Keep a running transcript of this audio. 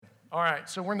All right,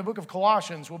 so we're in the book of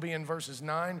Colossians. We'll be in verses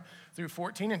 9 through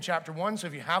 14 in chapter 1. So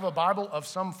if you have a Bible of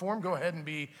some form, go ahead and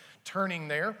be turning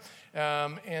there.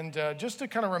 Just to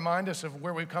kind of remind us of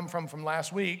where we've come from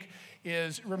last week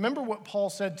is remember what Paul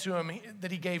said to him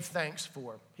that he gave thanks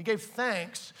for. He gave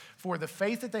thanks for the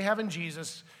faith that they have in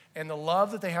Jesus and the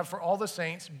love that they have for all the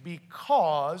saints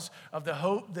because of the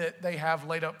hope that they have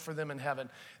laid up for them in heaven.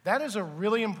 That is a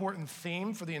really important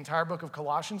theme for the entire book of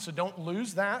Colossians, so don't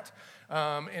lose that.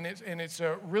 And it's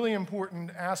a really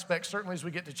important aspect, certainly as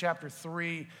we get to chapter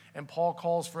 3, and Paul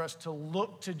calls for us to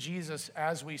look to Jesus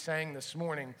as we sang this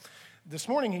morning. This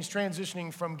morning, he's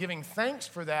transitioning from giving thanks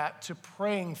for that to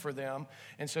praying for them.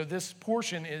 And so this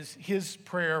portion is his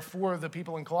prayer for the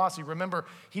people in Colossae. Remember,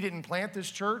 he didn't plant this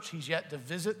church. He's yet to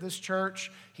visit this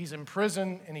church. He's in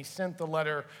prison, and he sent the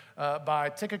letter by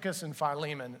Tychicus and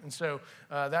Philemon. And so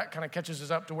that kind of catches us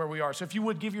up to where we are. So if you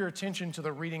would give your attention to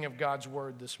the reading of God's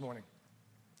word this morning.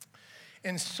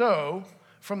 And so,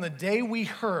 from the day we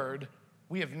heard,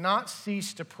 we have not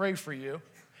ceased to pray for you,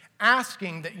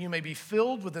 asking that you may be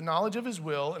filled with the knowledge of his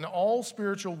will and all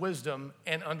spiritual wisdom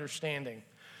and understanding,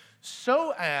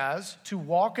 so as to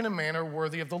walk in a manner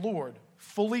worthy of the Lord,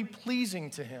 fully pleasing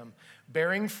to him,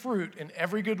 bearing fruit in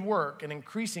every good work and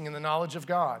increasing in the knowledge of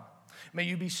God. May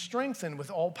you be strengthened with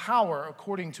all power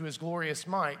according to his glorious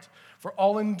might, for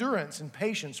all endurance and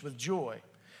patience with joy,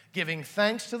 giving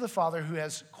thanks to the Father who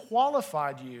has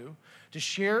qualified you to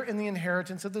share in the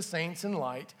inheritance of the saints in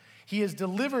light. He has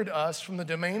delivered us from the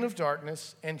domain of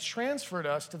darkness and transferred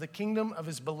us to the kingdom of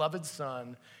his beloved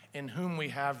Son, in whom we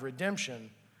have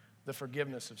redemption, the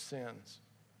forgiveness of sins.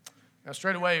 Now,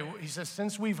 straight away, he says,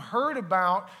 since we've heard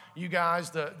about you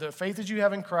guys, the faith that you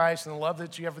have in Christ and the love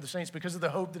that you have for the saints because of the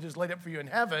hope that is laid up for you in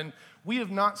heaven, we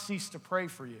have not ceased to pray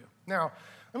for you. Now,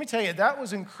 let me tell you, that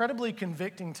was incredibly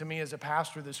convicting to me as a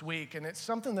pastor this week, and it's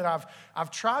something that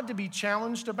I've tried to be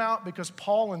challenged about because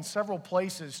Paul in several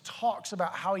places talks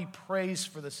about how he prays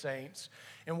for the saints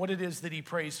and what it is that he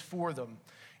prays for them.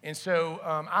 And so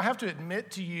I have to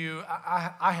admit to you,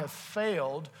 I have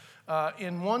failed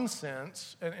in one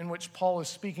sense in which Paul is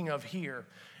speaking of here.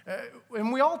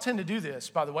 And we all tend to do this,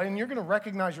 by the way, and you're going to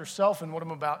recognize yourself in what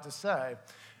I'm about to say.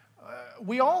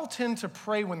 We all tend to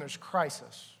pray when there's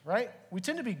crisis, right? We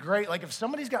tend to be great. Like if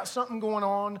somebody's got something going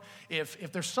on,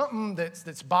 if there's something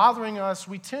that's bothering us,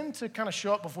 we tend to kind of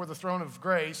show up before the throne of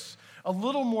grace a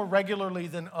little more regularly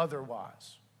than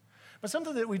otherwise. But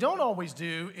something that we don't always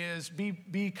do is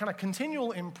be kind of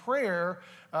continual in prayer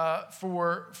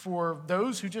for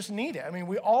those who just need it. I mean,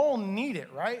 we all need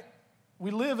it, right? We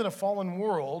live in a fallen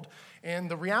world, and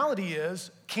the reality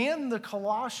is, can the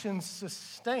Colossians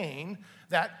sustain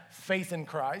that faith in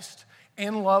Christ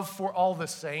and love for all the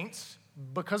saints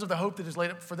because of the hope that is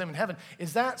laid up for them in heaven?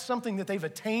 Is that something that they've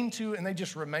attained to and they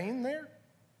just remain there?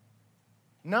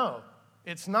 No,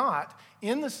 it's not,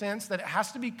 in the sense that it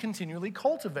has to be continually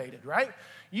cultivated, right?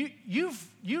 You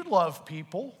love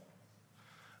people,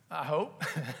 I hope.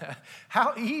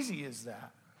 How easy is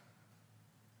that?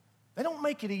 They don't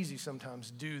make it easy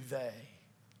sometimes, do they?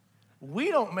 We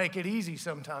don't make it easy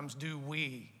sometimes, do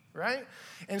we? Right?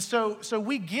 And so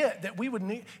we get that we would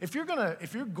need, if you're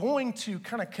going to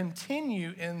kind of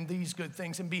continue in these good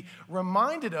things and be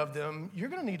reminded of them, you're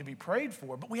going to need to be prayed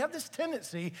for. But we have this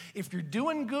tendency, if you're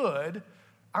doing good,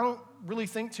 I don't really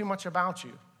think too much about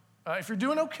you. If you're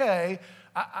doing okay,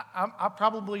 I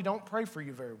probably don't pray for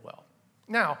you very well.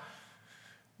 Now,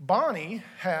 Bonnie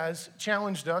has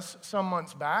challenged us some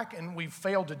months back, and we've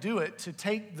failed to do it, to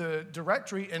take the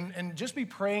directory and just be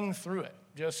praying through it.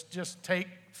 Just take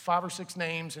 5 or 6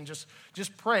 names and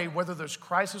just pray whether there's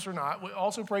crisis or not. We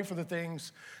also pray for the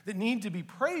things that need to be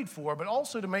prayed for, but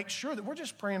also to make sure that we're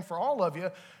just praying for all of you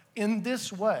in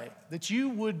this way, that you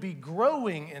would be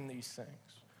growing in these things.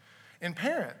 And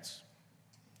parents,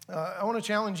 I want to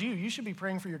challenge you. You should be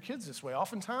praying for your kids this way.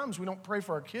 Oftentimes, we don't pray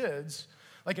for our kids.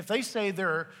 Like if they say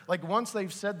once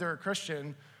they've said they're a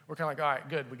Christian, we're kind of like, all right,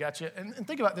 good, we got you. And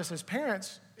think about this as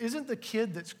parents, isn't the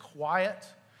kid that's quiet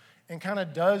and kind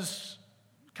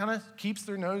of keeps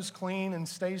their nose clean and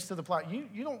stays to the plot,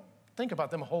 you don't think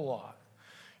about them a whole lot.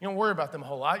 You don't worry about them a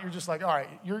whole lot. You're just like, all right,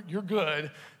 you're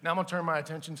good. Now I'm going to turn my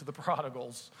attention to the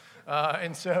prodigals.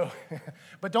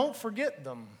 But don't forget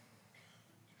them.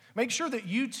 Make sure that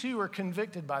you too are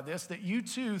convicted by this, that you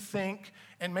too think,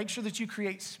 and make sure that you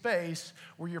create space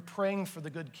where you're praying for the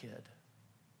good kid.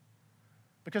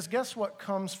 Because guess what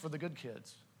comes for the good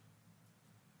kids?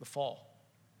 The fall.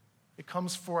 It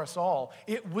comes for us all.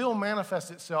 It will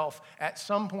manifest itself at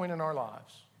some point in our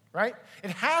lives, right?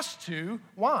 It has to.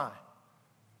 Why?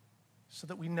 So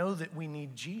that we know that we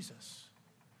need Jesus.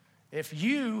 If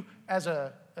you, as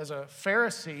a as a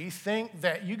Pharisee, think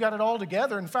that you got it all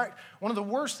together. In fact, one of the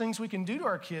worst things we can do to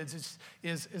our kids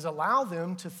is allow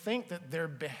them to think that their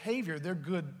behavior, their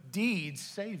good deeds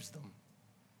saves them.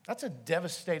 That's a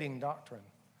devastating doctrine.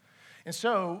 And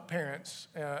so, parents,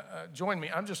 join me.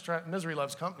 I'm just trying, misery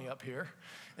loves company up here.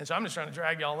 And so I'm just trying to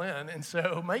drag y'all in. And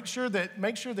so make sure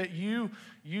that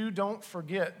you don't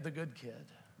forget the good kid.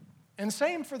 And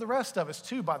same for the rest of us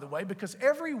too, by the way, because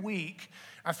every week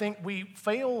I think we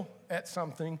fail at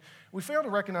something. We fail to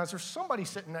recognize there's somebody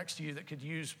sitting next to you that could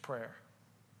use prayer.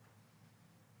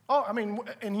 Oh, I mean,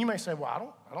 and you may say,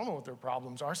 well, I don't know what their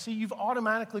problems are. See, you've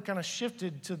automatically kind of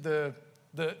shifted to the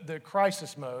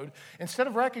crisis mode instead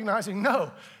of recognizing,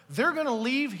 no, they're going to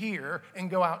leave here and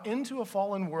go out into a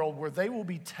fallen world where they will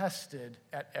be tested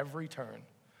at every turn.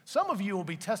 Some of you will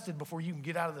be tested before you can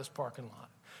get out of this parking lot.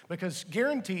 Because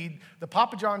guaranteed, the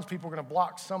Papa John's people are going to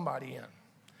block somebody in.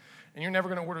 And you're never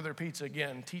going to order their pizza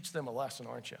again. Teach them a lesson,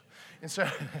 aren't you? And so,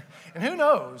 and who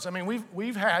knows? I mean,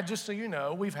 we've had, just so you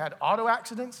know, we've had auto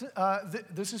accidents.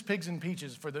 This is Pigs and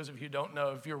Peaches, for those of you who don't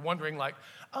know. If you're wondering, like,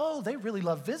 oh, they really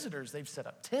love visitors. They've set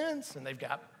up tents, and they've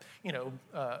got,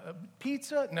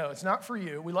 pizza. No, it's not for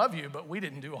you. We love you, but we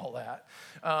didn't do all that.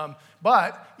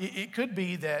 But it could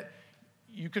be that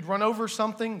you could run over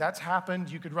something, that's happened.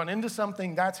 You could run into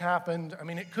something, that's happened. I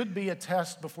mean, it could be a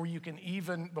test before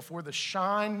before the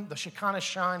Shekinah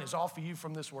shine is off of you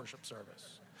from this worship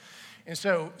service. And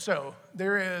so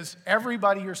there is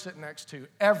everybody you're sitting next to,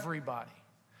 everybody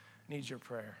needs your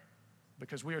prayer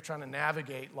because we are trying to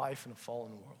navigate life in a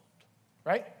fallen world,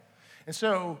 right? And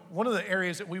so one of the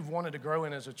areas that we've wanted to grow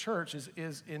in as a church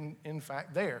is in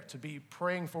fact there, to be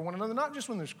praying for one another, not just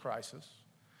when there's crisis,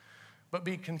 but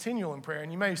be continual in prayer.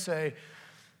 And you may say,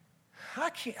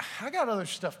 I got other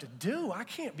stuff to do. I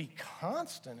can't be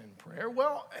constant in prayer.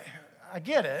 Well, I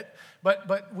get it,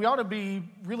 but we ought to be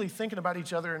really thinking about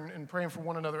each other and praying for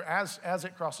one another as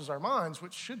it crosses our minds,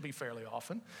 which should be fairly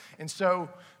often. And so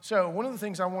one of the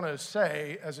things I want to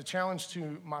say as a challenge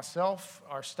to myself,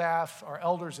 our staff, our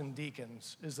elders and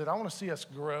deacons, is that I want to see us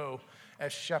grow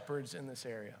as shepherds in this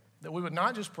area. That we would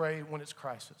not just pray when it's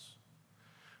crisis,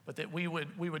 but that we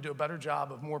would do a better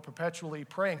job of more perpetually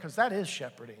praying, because that is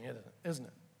shepherding, isn't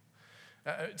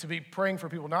it? To be praying for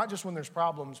people, not just when there's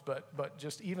problems, but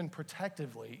just even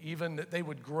protectively, even that they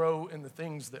would grow in the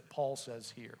things that Paul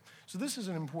says here. So this is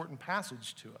an important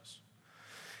passage to us.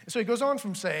 And so he goes on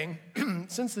from saying,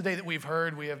 since the day that we've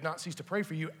heard, we have not ceased to pray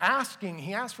for you,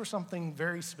 he asked for something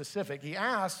very specific. He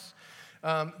asks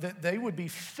that they would be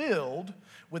filled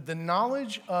with the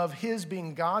knowledge of his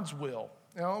being God's will.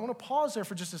 Now, I want to pause there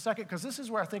for just a second, because this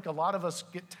is where I think a lot of us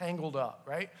get tangled up,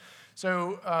 right?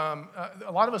 So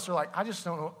a lot of us are like, I just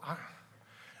don't know. I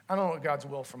don't know what God's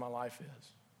will for my life is.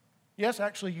 Yes,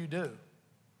 actually, you do.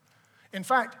 In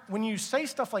fact, when you say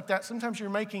stuff like that, sometimes you're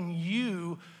making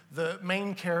you the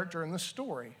main character in the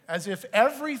story, as if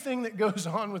everything that goes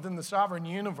on within the sovereign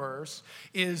universe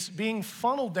is being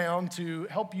funneled down to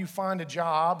help you find a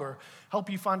job, or help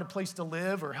you find a place to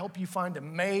live, or help you find a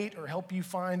mate, or help you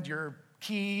find your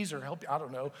keys, or help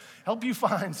you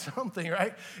find something,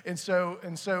 right? And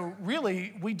so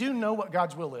really, we do know what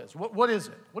God's will is. What is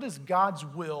it? What is God's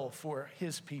will for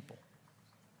his people?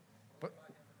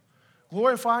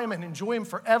 Glorify him and enjoy him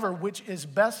forever, which is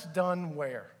best done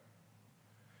where?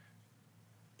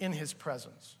 In his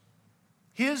presence.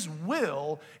 His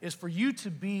will is for you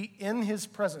to be in his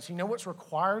presence. You know what's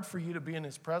required for you to be in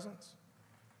his presence?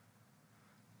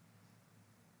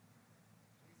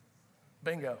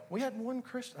 Bingo. We had one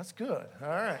Christian. That's good. All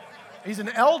right. He's an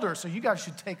elder, so you guys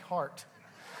should take heart.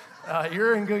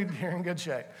 You're in good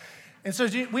shape. And so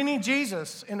we need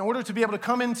Jesus in order to be able to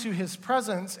come into his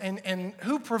presence. And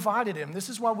who provided him? This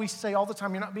is why we say all the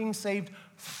time, you're not being saved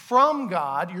from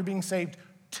God, you're being saved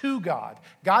to God.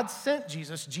 God sent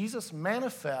Jesus. Jesus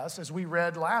manifests, as we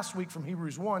read last week from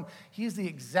Hebrews 1, he is the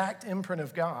exact imprint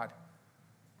of God.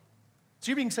 So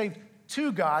you're being saved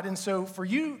to God. And so for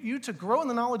you to grow in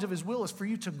the knowledge of his will is for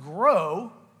you to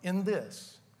grow in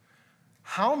this: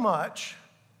 how much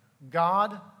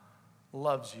God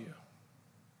loves you.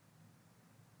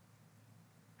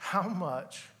 How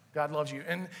much God loves you.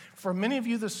 And for many of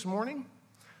you this morning,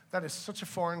 that is such a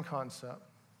foreign concept.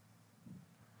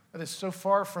 That is so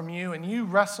far from you, and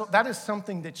that is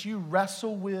something that you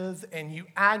wrestle with and you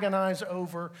agonize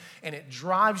over, and it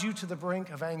drives you to the brink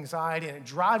of anxiety, and it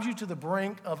drives you to the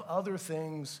brink of other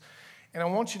things. And I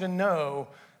want you to know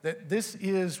that this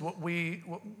is what we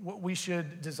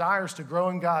should desire, is to grow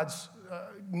in God's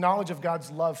knowledge of God's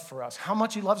love for us, how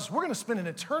much he loves us. We're going to spend an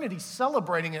eternity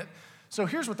celebrating it. So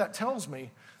here's what that tells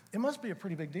me. It must be a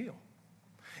pretty big deal.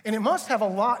 And it must have a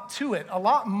lot to it, a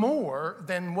lot more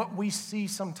than what we see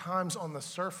sometimes on the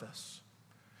surface.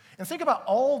 And think about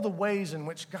all the ways in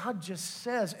which God just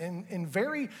says and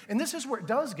this is where it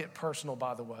does get personal,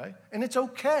 by the way. And it's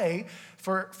okay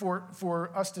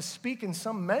for us to speak in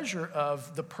some measure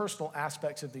of the personal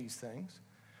aspects of these things,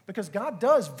 because God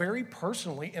does very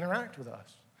personally interact with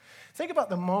us. Think about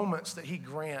the moments that he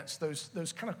grants,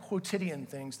 those kind of quotidian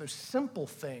things, those simple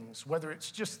things, whether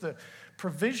it's just the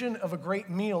provision of a great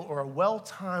meal or a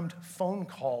well-timed phone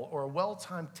call or a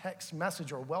well-timed text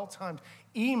message or a well-timed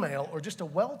email or just a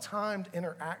well-timed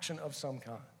interaction of some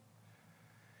kind.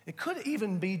 It could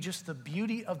even be just the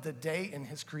beauty of the day in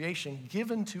his creation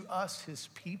given to us, his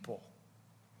people.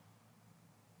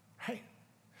 Hey.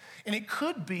 And it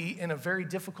could be in a very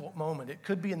difficult moment. It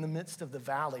could be in the midst of the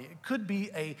valley. It could be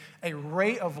a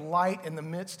ray of light in the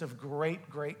midst of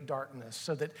great, great darkness,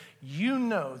 so that you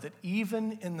know that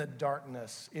even in the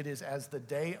darkness, it is as the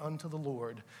day unto the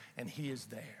Lord, and he is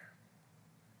there.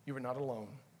 You are not alone.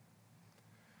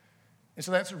 And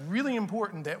so that's really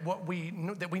important that we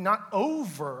not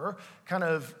over kind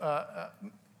of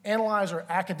analyze or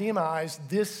academize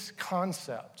this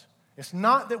concept. It's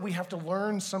not that we have to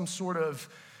learn some sort of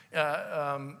you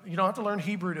don't have to learn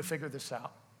Hebrew to figure this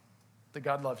out, that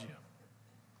God loves you.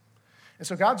 And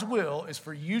so God's will is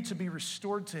for you to be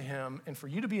restored to him and for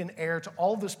you to be an heir to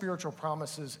all the spiritual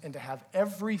promises and to have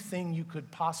everything you could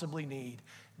possibly need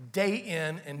day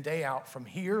in and day out from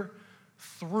here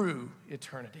through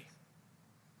eternity.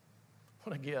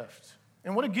 What a gift.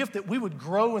 And what a gift that we would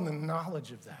grow in the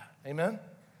knowledge of that. Amen?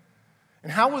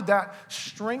 And how would that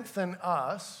strengthen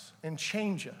us and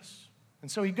change us? And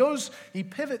so he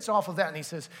pivots off of that and he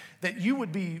says that you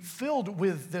would be filled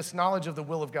with this knowledge of the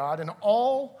will of God and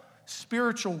all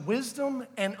spiritual wisdom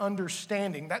and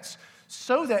understanding. That's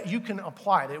so that you can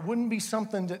apply it. It wouldn't be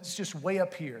something that's just way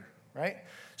up here, right?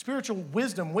 Spiritual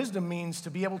wisdom means to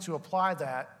be able to apply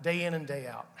that day in and day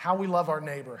out. How we love our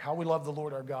neighbor, how we love the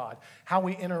Lord our God, how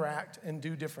we interact and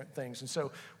do different things. And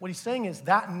so what he's saying is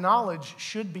that knowledge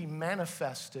should be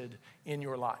manifested in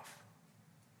your life.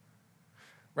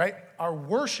 Right? Our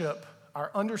worship, our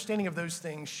understanding of those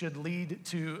things should lead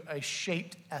to a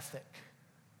shaped ethic.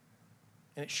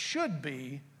 And it should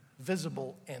be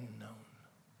visible and known.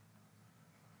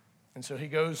 And so he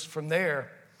goes from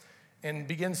there and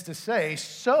begins to say,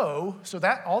 so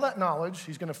that all that knowledge,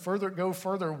 he's going to go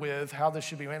further with how this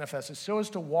should be manifested, so as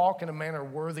to walk in a manner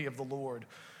worthy of the Lord,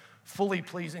 fully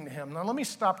pleasing to him. Now let me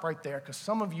stop right there, because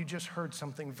some of you just heard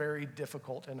something very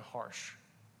difficult and harsh.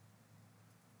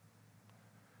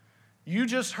 You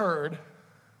just heard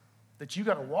that you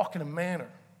got to walk in a manner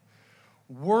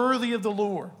worthy of the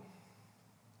Lord.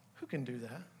 Who can do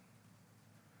that?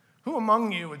 Who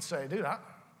among you would say, dude, I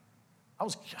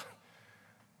was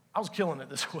killing it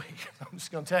this week. I'm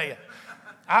just going to tell you.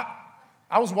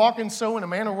 I was walking so in a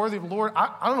manner worthy of the Lord.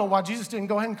 I don't know why Jesus didn't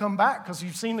go ahead and come back, because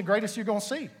you've seen the greatest you're going to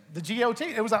see. The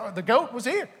G-O-T. The goat was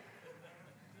here.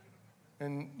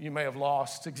 And you may have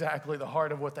lost exactly the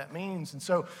heart of what that means. And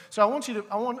so I want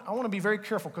to be very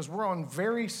careful, because we're on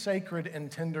very sacred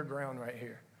and tender ground right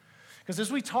here. Because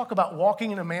as we talk about walking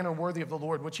in a manner worthy of the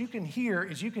Lord, what you can hear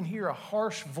is a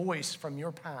harsh voice from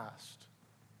your past.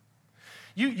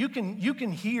 You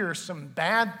can hear some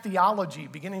bad theology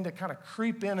beginning to kind of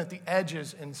creep in at the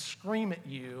edges and scream at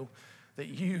you that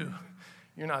you're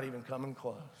not even coming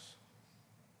close.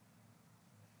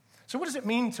 So what does it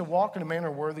mean to walk in a manner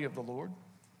worthy of the Lord?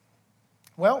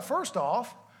 Well, first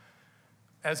off,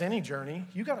 as any journey,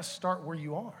 you got to start where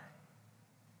you are,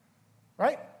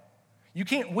 right? You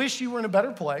can't wish you were in a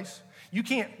better place. You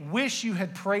can't wish you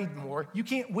had prayed more. You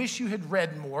can't wish you had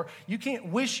read more. You can't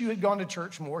wish you had gone to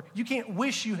church more. You can't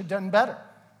wish you had done better.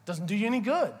 It doesn't do you any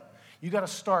good. You got to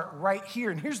start right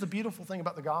here. And here's the beautiful thing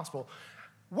about the gospel.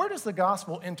 Where does the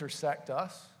gospel intersect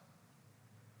us?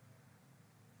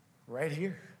 Right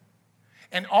here.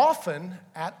 And often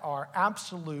at our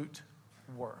absolute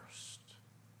worst.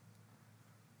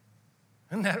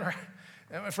 Isn't that right?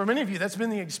 For many of you, that's been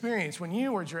the experience. When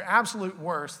you were at your absolute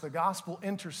worst, the gospel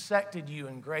intersected you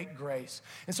in great grace.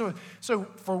 And so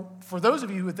for those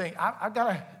of you who think, I've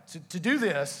got to do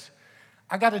this,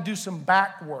 I got to do some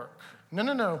back work.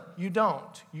 No, you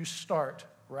don't. You start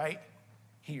right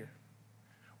here,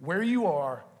 where you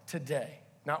are today.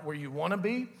 Not where you want to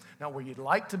be, not where you'd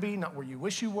like to be, not where you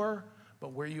wish you were,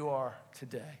 but where you are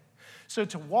today. So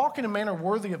to walk in a manner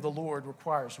worthy of the Lord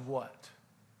requires what?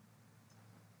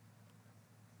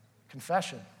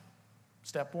 Confession.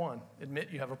 Step one, admit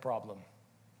you have a problem,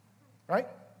 right?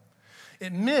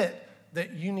 Admit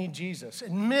that you need Jesus.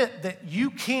 Admit that you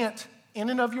can't in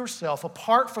and of yourself,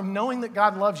 apart from knowing that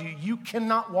God loves you, you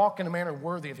cannot walk in a manner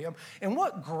worthy of him. And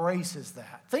what grace is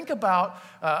that? Think about,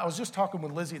 I was just talking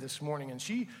with Lizzie this morning,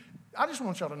 and I just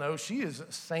want y'all to know she is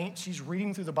a saint. She's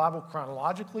reading through the Bible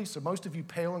chronologically, so most of you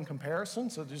pale in comparison,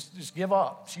 so just give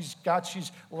up. She's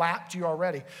lapped you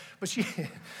already. But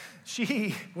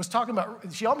she was talking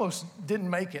about, she almost didn't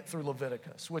make it through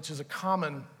Leviticus, which is a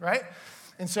common, right?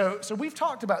 And so we've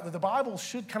talked about that the Bible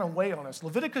should kind of weigh on us.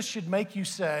 Leviticus should make you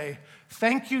say,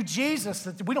 thank you, Jesus,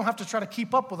 that we don't have to try to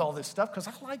keep up with all this stuff because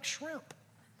I like shrimp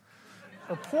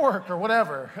or pork or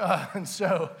whatever.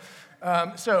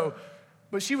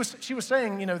 But she was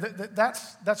saying,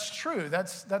 that's true.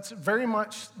 That's very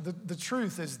much the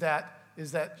truth is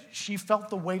that she felt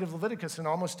the weight of Leviticus and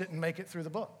almost didn't make it through the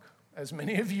book. As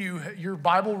many of you, your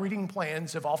Bible reading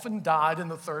plans have often died in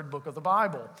the third book of the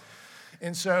Bible.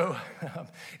 And so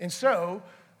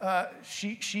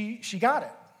she got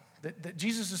it, that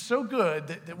Jesus is so good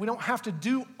that we don't have to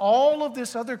do all of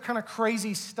this other kind of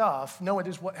crazy stuff. No, it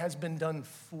is what has been done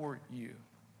for you.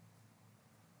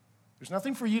 There's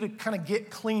nothing for you to kind of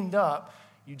get cleaned up.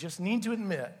 You just need to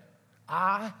admit,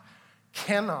 I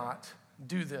cannot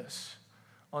do this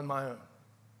on my own.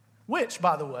 Which,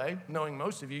 by the way, knowing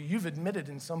most of you, you've admitted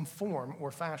in some form or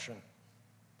fashion.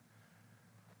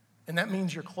 And that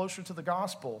means you're closer to the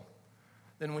gospel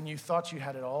than when you thought you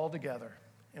had it all together,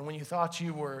 and when you thought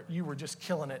you were just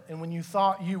killing it, and when you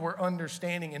thought you were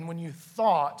understanding, and when you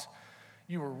thought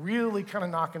you were really kind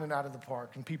of knocking it out of the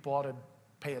park and people ought to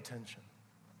pay attention.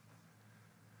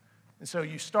 And so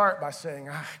you start by saying,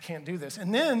 I can't do this.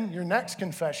 And then your next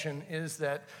confession is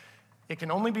that it can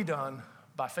only be done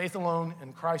by faith alone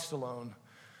in Christ alone,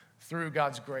 through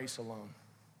God's grace alone.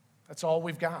 That's all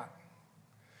we've got.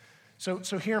 So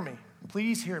hear me,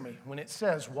 please hear me. When it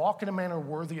says, walk in a manner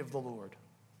worthy of the Lord,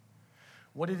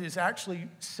 what it is actually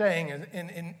saying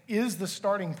and is the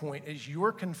starting point is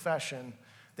your confession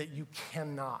that you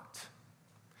cannot.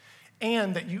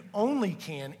 And that you only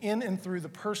can in and through the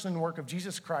person and work of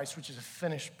Jesus Christ, which is a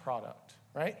finished product,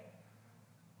 right?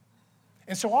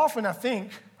 And so often I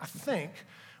think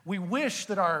we wish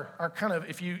that our kind of,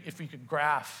 if you could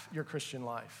graph your Christian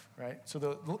life, right? So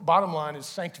the bottom line is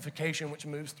sanctification, which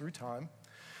moves through time.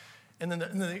 And then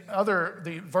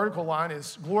the vertical line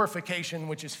is glorification,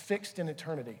 which is fixed in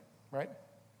eternity, right?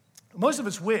 Most of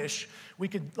us wish we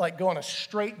could go on a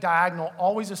straight diagonal,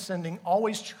 always ascending,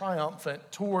 always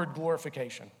triumphant toward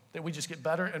glorification, that we just get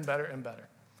better and better and better.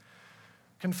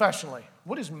 Confessionally,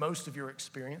 what is most of your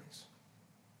experience?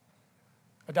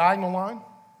 A diagonal line?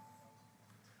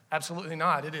 Absolutely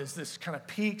not. It is this kind of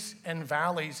peaks and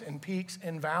valleys and peaks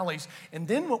and valleys. And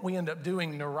then what we end up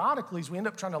doing neurotically is we end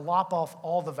up trying to lop off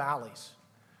all the valleys.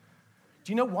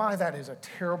 Do you know why that is a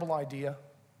terrible idea?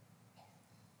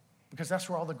 Because that's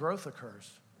where all the growth occurs.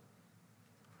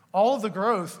 All of the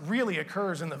growth really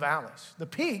occurs in the valleys. The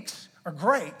peaks are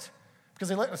great because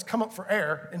they let us come up for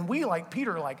air, and we, like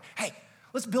Peter, are like, hey,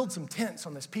 let's build some tents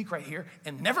on this peak right here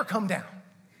and never come down,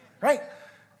 right?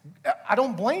 I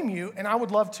don't blame you, and I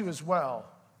would love to as well.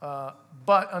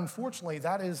 But unfortunately,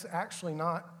 that is actually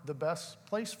not the best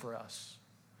place for us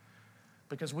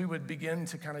because we would begin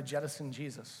to kind of jettison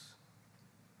Jesus.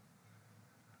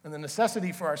 And the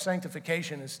necessity for our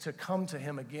sanctification is to come to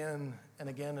him again and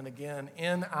again and again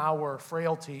in our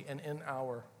frailty and in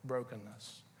our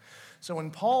brokenness. So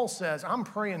when Paul says, I'm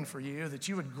praying for you that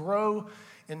you would grow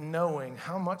in knowing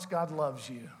how much God loves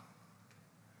you,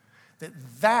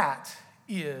 that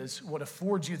is what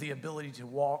affords you the ability to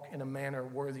walk in a manner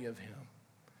worthy of him.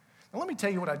 Now let me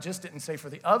tell you what I just didn't say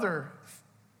for the other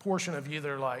portion of you that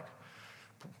are like,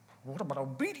 what about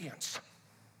obedience?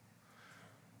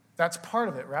 That's part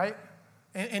of it, right?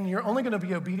 And you're only going to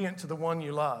be obedient to the one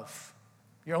you love.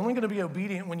 You're only going to be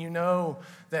obedient when you know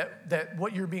that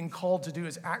what you're being called to do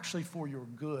is actually for your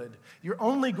good. You're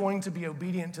only going to be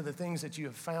obedient to the things that you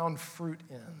have found fruit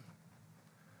in.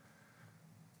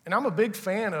 And I'm a big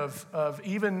fan of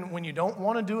even when you don't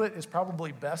want to do it, it's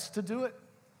probably best to do it,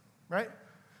 right?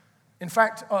 In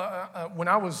fact, when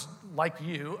I was like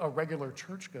you, a regular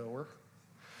churchgoer,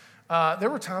 there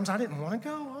were times I didn't want to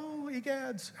go. Oh,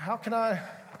 egads, how can I?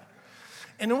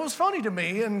 And it was funny to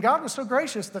me, and God was so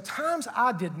gracious. The times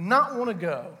I did not want to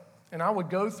go, and I would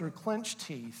go through clenched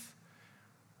teeth,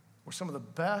 were some of the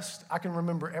best. I can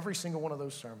remember every single one of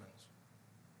those sermons.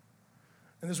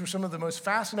 And these were some of the most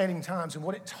fascinating times. And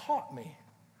what it taught me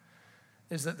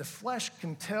is that the flesh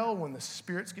can tell when the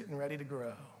spirit's getting ready to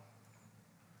grow.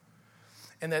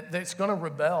 and that it's going to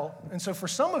rebel. And so for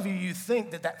some of you, you think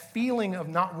that feeling of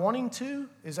not wanting to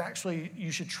is actually,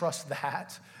 you should trust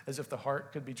that, as if the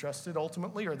heart could be trusted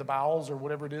ultimately, or the bowels, or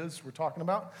whatever it is we're talking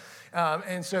about.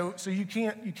 And so you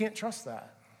can't trust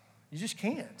that. You just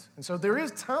can't. And so there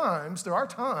are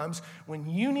times when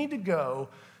you need to go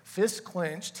fists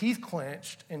clenched, teeth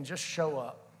clenched, and just show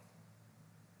up.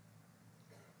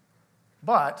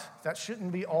 But that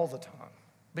shouldn't be all the time.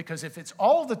 Because if it's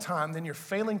all the time, then you're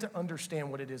failing to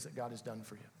understand what it is that God has done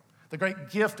for you. The great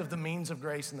gift of the means of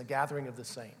grace and the gathering of the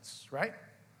saints, right?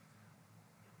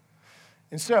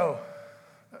 And so,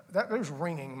 there's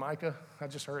ringing, Micah. I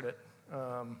just heard it.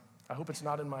 I hope it's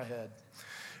not in my head.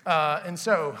 And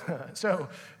so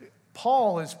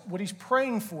Paul what he's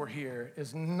praying for here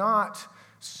is not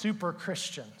super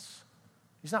Christians.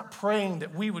 He's not praying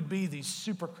that we would be these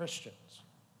super Christians.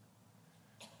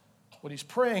 What he's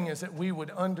praying is that we would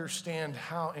understand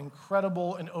how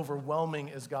incredible and overwhelming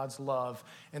is God's love,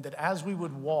 and that as we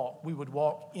would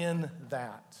walk in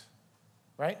that,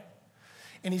 right?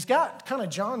 And he's got kind of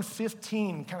John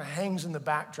 15 kind of hangs in the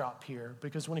backdrop here,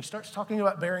 because when he starts talking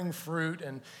about bearing fruit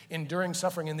and enduring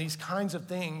suffering and these kinds of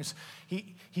things,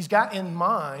 he's got in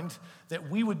mind that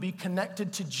we would be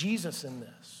connected to Jesus in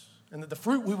this, and that the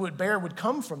fruit we would bear would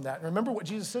come from that. And remember what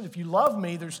Jesus said, if you love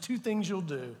me, there's two things you'll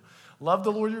do. Love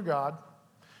the Lord your God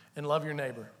and love your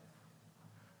neighbor.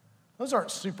 Those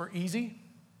aren't super easy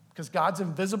because God's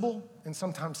invisible and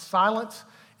sometimes silent,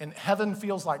 and heaven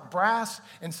feels like brass,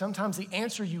 and sometimes the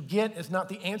answer you get is not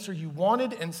the answer you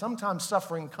wanted, and sometimes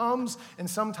suffering comes, and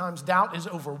sometimes doubt is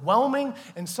overwhelming,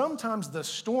 and sometimes the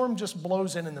storm just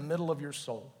blows in the middle of your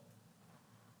soul.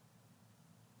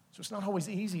 So it's not always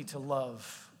easy to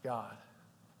love God.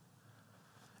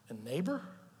 And neighbor?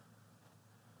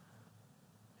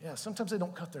 Yeah, sometimes they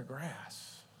don't cut their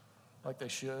grass like they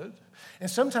should. And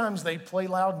sometimes they play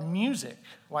loud music,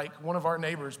 like one of our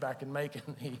neighbors back in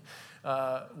Macon. He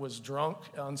was drunk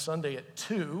on Sunday at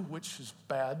 2, which is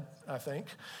bad, I think.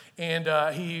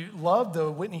 And he loved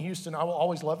the Whitney Houston "I Will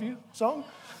Always Love You" song.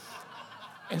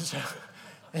 And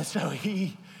so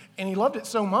he loved it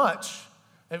so much,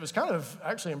 it was kind of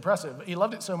actually impressive. He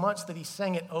loved it so much that he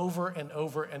sang it over and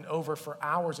over and over for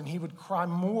hours, and he would cry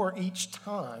more each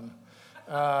time.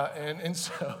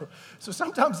 So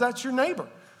sometimes that's your neighbor.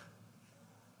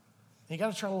 You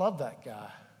got to try to love that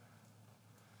guy.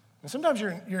 And sometimes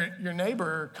your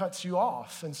neighbor cuts you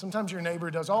off, and sometimes your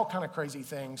neighbor does all kind of crazy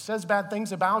things, says bad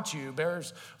things about you,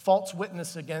 bears false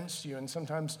witness against you, and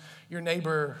sometimes your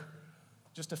neighbor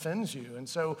just offends you. And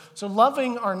so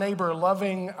loving our neighbor,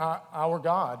 loving our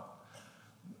God,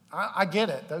 I get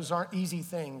it. Those aren't easy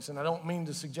things, and I don't mean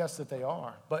to suggest that they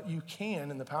are, but you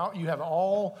can, and the power, you have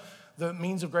all the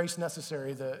means of grace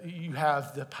necessary. You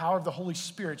have the power of the Holy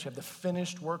Spirit. You have the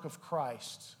finished work of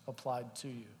Christ applied to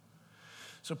you.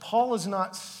 So Paul he's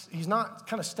not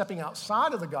kind of stepping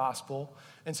outside of the gospel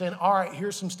and saying, all right,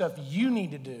 here's some stuff you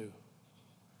need to do.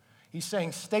 He's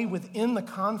saying, stay within the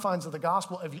confines of the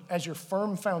gospel as your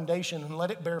firm foundation and let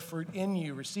it bear fruit in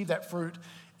you. Receive that fruit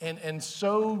and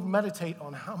so meditate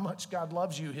on how much God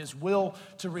loves you, his will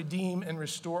to redeem and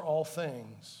restore all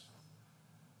things.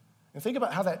 And think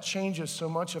about how that changes so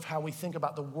much of how we think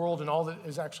about the world and all that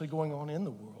is actually going on in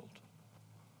the world.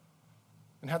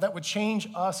 And how that would change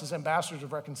us as ambassadors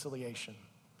of reconciliation.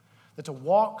 That to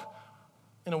walk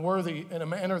in a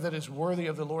manner that is worthy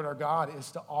of the Lord our God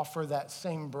is to offer that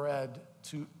same bread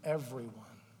to everyone.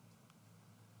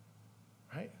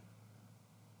 Right?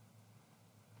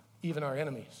 Even our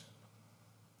enemies.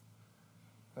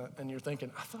 And you're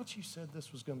thinking, I thought you said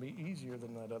this was going to be easier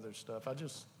than that other stuff.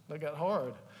 That got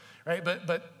hard, right?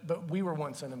 But we were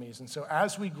once enemies. And so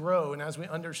as we grow and as we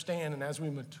understand and as we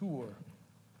mature,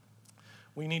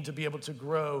 we need to be able to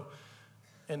grow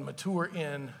and mature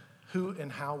in who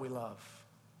and how we love.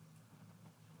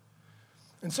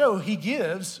 And so he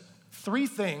gives 3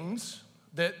 things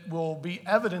that will be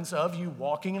evidence of you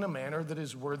walking in a manner that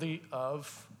is worthy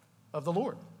of the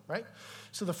Lord, right?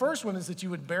 So the first one is that you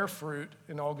would bear fruit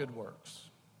in all good works.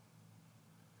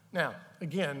 Now,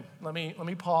 again, let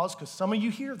me pause, because some of you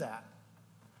hear that.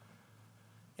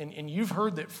 And you've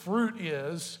heard that fruit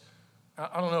is,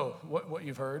 I don't know what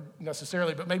you've heard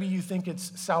necessarily, but maybe you think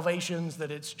it's salvations,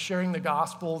 that it's sharing the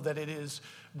gospel, that it is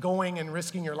going and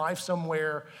risking your life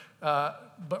somewhere.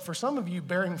 But for some of you,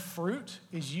 bearing fruit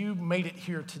is you made it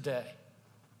here today,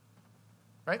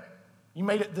 right? You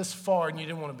made it this far and you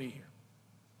didn't want to be here.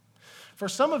 For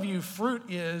some of you, fruit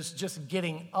is just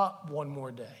getting up one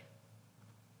more day,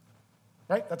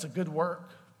 right? That's a good work.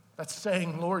 That's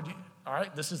saying, Lord, all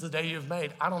right, this is the day you've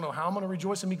made. I don't know how I'm going to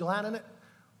rejoice and be glad in it,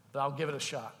 but I'll give it a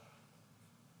shot.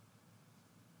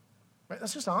 Right?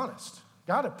 That's just honest.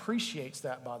 God appreciates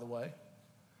that, by the way.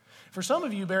 For some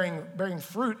of you, bearing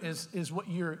fruit is what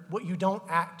you don't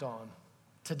act on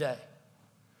today.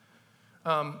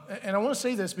 And I want to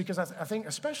say this because I think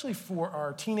especially for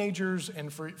our teenagers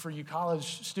and for you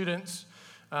college students,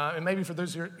 and maybe for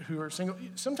those who are single,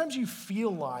 sometimes you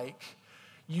feel like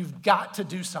you've got to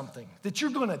do something, that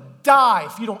you're going to die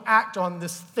if you don't act on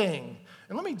this thing.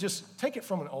 And let me just take it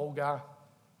from an old guy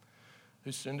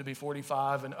who's soon to be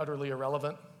 45 and utterly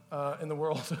irrelevant in the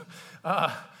world.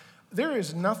 There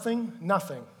is nothing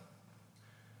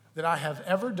that I have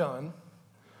ever done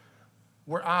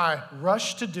where I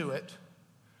rushed to do it,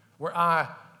 where I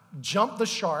jumped the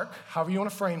shark, however you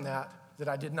want to frame that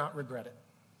I did not regret it.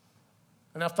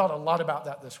 And I've thought a lot about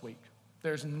that this week.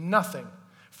 There's nothing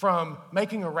from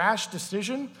making a rash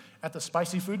decision at the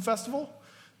Spicy Food Festival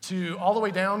to all the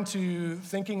way down to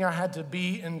thinking I had to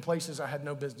be in places I had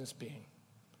no business being.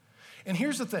 And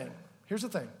here's the thing.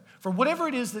 For whatever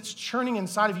it is that's churning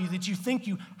inside of you that you think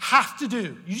you have to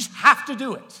do, you just have to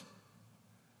do it.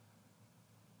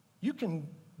 You can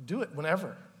do it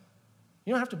whenever.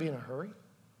 You don't have to be in a hurry.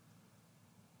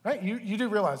 Right? You do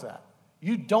realize that.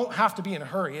 You don't have to be in a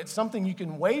hurry. It's something you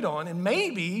can wait on and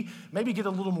maybe get a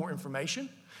little more information.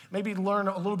 Maybe learn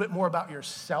a little bit more about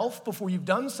yourself before you've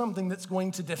done something that's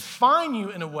going to define you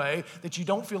in a way that you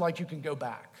don't feel like you can go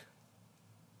back.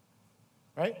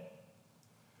 Right?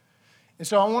 And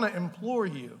so I want to implore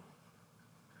you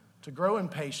to grow in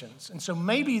patience. And so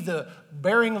maybe the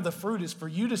bearing of the fruit is for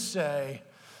you to say,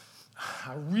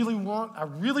 I really want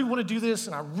to do this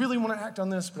and I really want to act on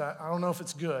this, but I don't know if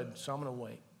it's good, so I'm going to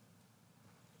wait.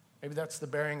 Maybe that's the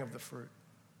bearing of the fruit.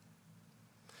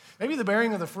 Maybe the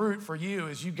bearing of the fruit for you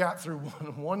is you got through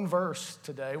one verse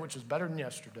today, which is better than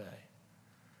yesterday.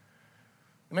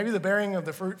 And maybe the bearing of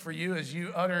the fruit for you is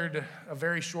you uttered a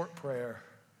very short prayer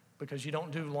because you don't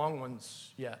do long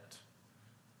ones yet.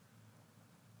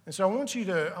 And so I want you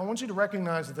to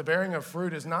recognize that the bearing of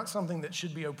fruit is not something that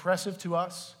should be oppressive to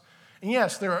us. And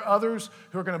yes, there are others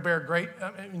who are going to bear great,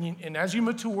 and as you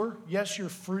mature, yes, your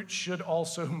fruit should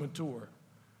also mature,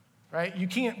 right? You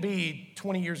can't be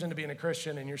 20 years into being a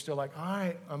Christian and you're still like, all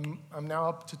right, I'm now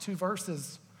up to 2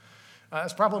 verses.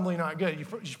 That's probably not good. You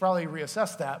should probably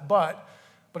reassess that. But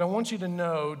I want you to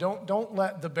know, don't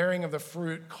let the bearing of the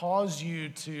fruit cause you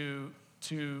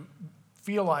to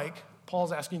feel like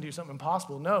Paul's asking you to do something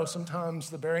impossible. No, sometimes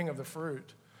the bearing of the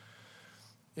fruit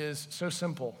is so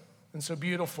simple and so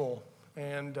beautiful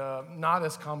and not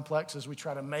as complex as we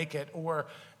try to make it, or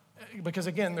because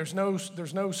again, there's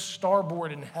no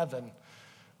starboard in heaven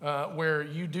where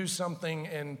you do something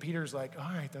and Peter's like,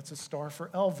 all right, that's a star for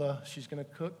Elva. She's going to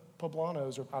cook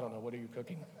poblanos, or I don't know, what are you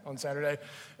cooking on Saturday?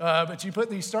 But you put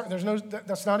these stars,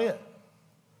 that's not it.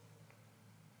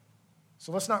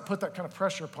 So let's not put that kind of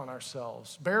pressure upon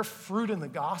ourselves. Bear fruit in the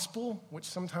gospel, which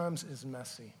sometimes is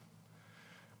messy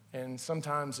and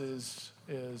sometimes is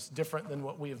different than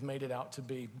what we have made it out to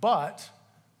be. But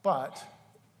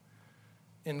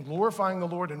in glorifying the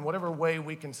Lord in whatever way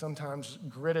we can sometimes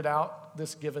grit it out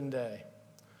this given day,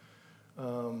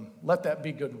 let that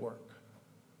be good work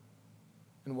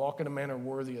and walk in a manner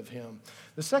worthy of him.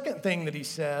 The second thing that he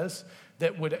says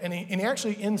that would, and he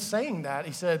actually in saying that,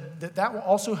 he said that will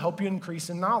also help you increase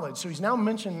in knowledge. So he's now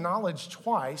mentioned knowledge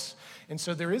twice, and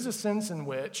so there is a sense in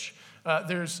which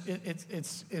there's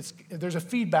a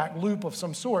feedback loop of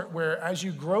some sort where as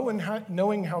you grow in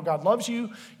knowing how God loves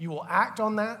you, you will act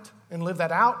on that and live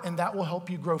that out, and that will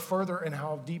help you grow further in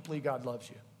how deeply God loves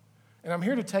you. And I'm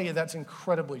here to tell you that's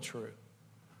incredibly true.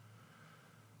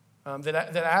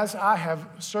 That as I have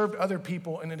served other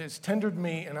people and it has tendered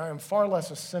me, and I am far less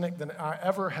a cynic than I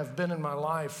ever have been in my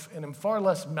life, and am far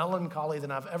less melancholy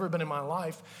than I've ever been in my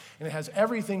life, and it has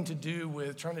everything to do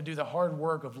with trying to do the hard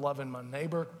work of loving my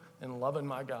neighbor and loving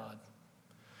my God.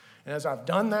 And as I've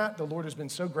done that, the Lord has been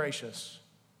so gracious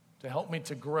to help me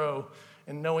to grow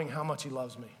in knowing how much he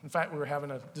loves me. In fact, we were having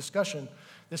a discussion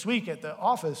this week at the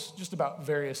office just about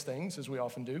various things, as we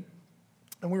often do.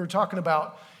 And we were talking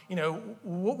about,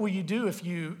 what will you do if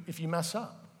you mess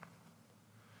up?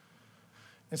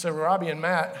 And so Robbie and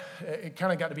Matt, it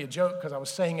kind of got to be a joke because I was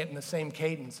saying it in the same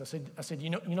cadence. I said, you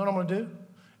know what I'm going to do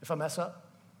if I mess up?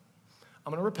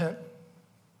 I'm going to repent.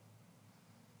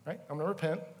 Right? I'm going to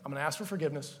repent. I'm going to ask for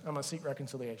forgiveness. I'm going to seek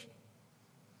reconciliation.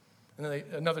 And then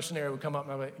another scenario would come up,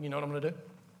 and I'm like, you know what I'm going to do?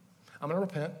 I'm going to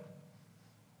repent.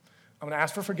 I'm going to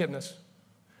ask for forgiveness.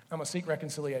 I'm going to seek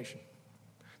reconciliation.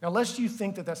 Now, lest you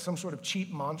think that that's some sort of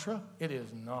cheap mantra, it is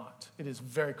not. It is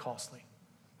very costly,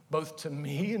 both to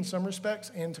me in some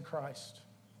respects and to Christ.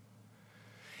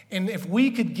 And if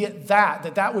we could get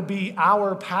that would be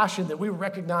our passion, that we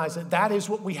recognize that is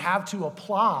what we have to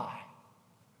apply.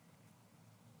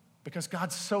 Because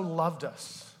God so loved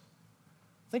us.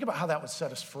 Think about how that would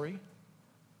set us free.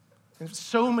 In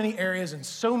so many areas and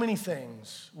so many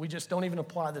things, we just don't even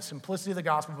apply the simplicity of the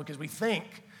gospel because we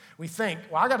think,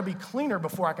 well, I got to be cleaner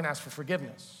before I can ask for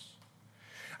forgiveness.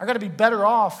 I got to be better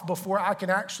off before I can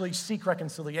actually seek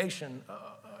reconciliation.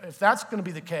 If that's going to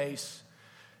be the case,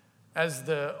 as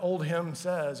the old hymn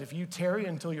says, if you tarry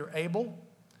until you're able,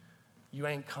 you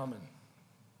ain't coming.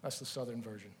 That's the Southern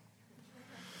version.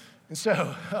 And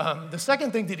so the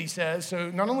second thing that he says,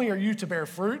 so not only are you to bear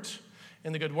fruit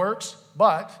in the good works,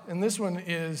 but, and this one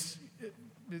is,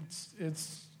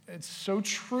 it's so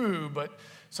true, but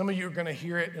some of you are going to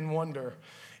hear it and wonder.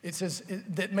 It says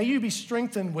that may you be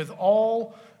strengthened with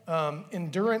all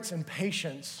endurance and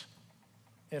patience,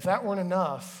 if that weren't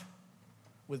enough,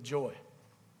 with joy.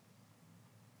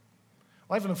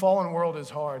 Life in a fallen world is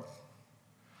hard.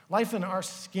 Life in our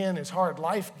skin is hard.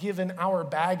 Life given our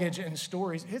baggage and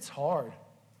stories, it's hard.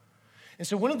 And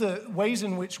so one of the ways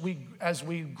in which as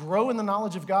we grow in the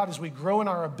knowledge of God, as we grow in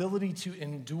our ability to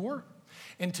endure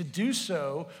and to do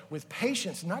so with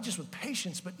patience, not just with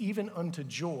patience, but even unto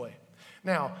joy.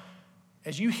 Now,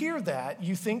 as you hear that,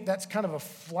 you think that's kind of a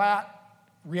flat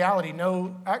reality.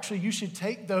 No, actually, you should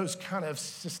take those kind of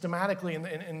systematically,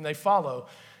 and they follow.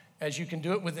 As you can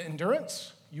do it with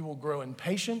endurance, you will grow in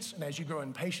patience, and as you grow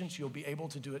in patience, you'll be able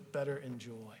to do it better in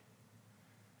joy.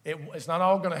 It's not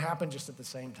all going to happen just at the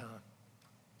same time.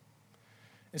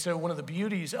 And so one of the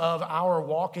beauties of our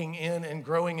walking in and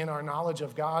growing in our knowledge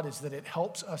of God is that it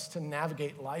helps us to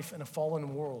navigate life in a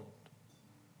fallen world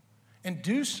and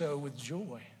do so with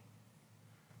joy.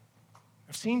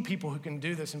 I've seen people who can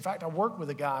do this. In fact, I worked with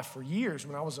a guy for years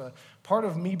when I was a part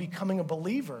of me becoming a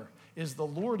believer is the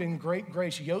Lord in great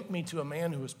grace yoked me to a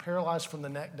man who was paralyzed from the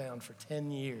neck down for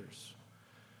 10 years.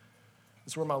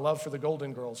 That's where my love for the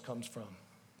Golden Girls comes from,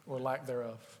 or lack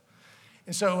thereof.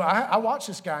 And so I watched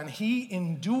this guy, and he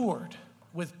endured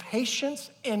with patience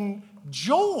and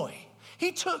joy.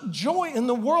 He took joy in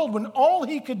the world when all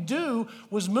he could do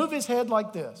was move his head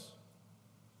like this.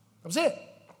 That was it.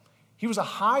 He was a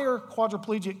higher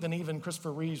quadriplegic than even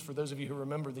Christopher Reeves, for those of you who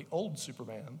remember the old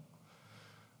Superman.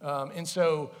 And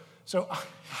so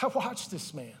I watched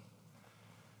this man.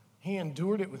 He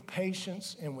endured it with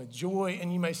patience and with joy.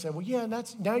 And you may say, well, yeah,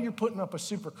 now you're putting up a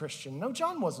super Christian. No,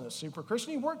 John wasn't a super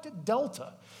Christian. He worked at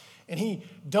Delta. And he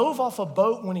dove off a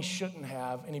boat when he shouldn't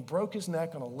have, and he broke his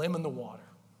neck on a limb in the water.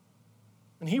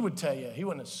 And he would tell you he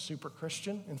wasn't a super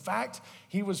Christian. In fact,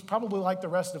 he was probably like the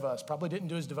rest of us. Probably didn't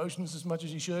do his devotions as much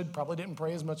as he should. Probably didn't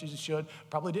pray as much as he should.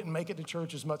 Probably didn't make it to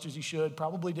church as much as he should.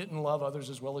 Probably didn't love others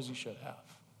as well as he should have.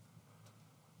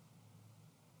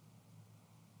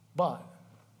 But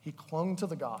he clung to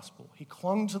the gospel. He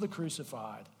clung to the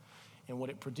crucified and what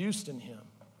it produced in him.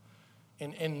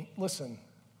 And listen,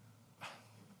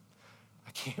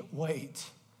 I can't wait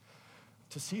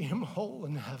to see him whole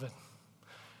in heaven.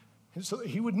 And so that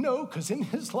he would know, because in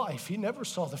his life, he never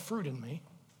saw the fruit in me.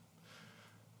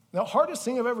 The hardest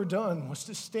thing I've ever done was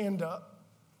to stand up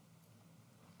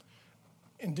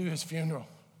and do his funeral.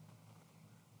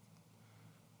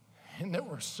 And there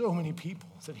were so many people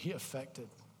that he affected.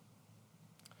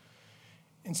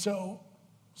 And so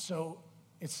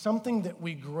it's something that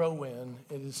we grow in.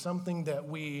 It is something that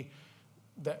we,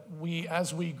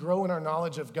 as we grow in our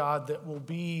knowledge of God, that will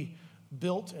be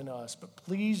built in us. But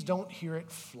please don't hear it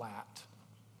flat.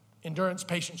 Endurance,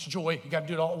 patience, joy, you got to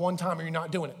do it all at one time or you're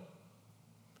not doing it.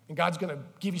 And God's going to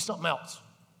give you something else.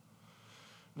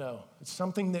 No, it's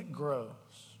something that grows.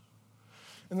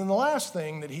 And then the last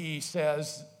thing that he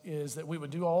says is that we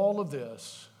would do all of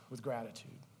this with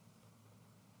gratitude.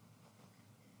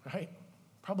 Right?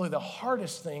 Probably the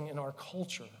hardest thing in our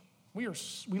culture. We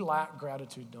lack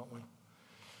gratitude, don't we?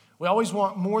 We always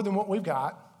want more than what we've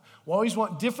got. We always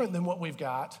want different than what we've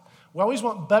got. We always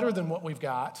want better than what we've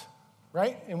got,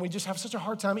 right? And we just have such a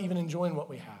hard time even enjoying what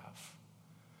we have.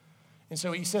 And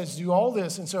so he says, do all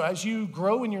this. And so as you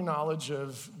grow in your knowledge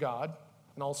of God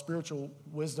and all spiritual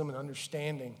wisdom and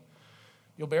understanding,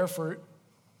 you'll bear fruit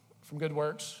from good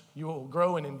works. You will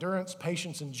grow in endurance,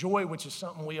 patience, and joy, which is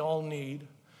something we all need.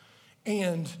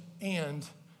 And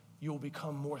you will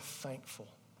become more thankful.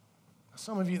 Now,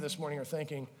 some of you this morning are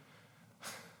thinking,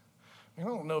 I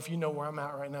don't know if you know where I'm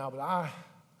at right now, but I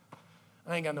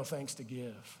ain't got no thanks to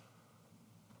give.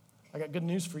 I got good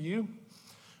news for you.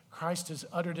 Christ has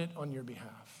uttered it on your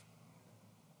behalf.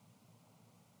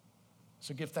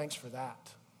 So give thanks for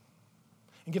that.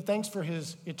 And give thanks for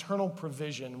his eternal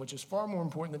provision, which is far more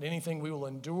important than anything we will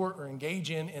endure or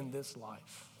engage in this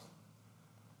life.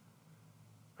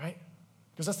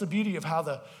 Because that's the beauty of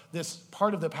how this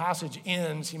part of the passage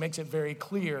ends. He makes it very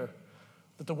clear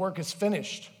that the work is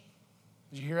finished.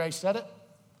 Did you hear how he said it?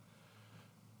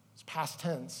 It's past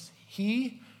tense.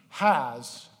 He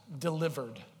has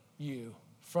delivered you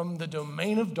from the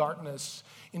domain of darkness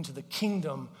into the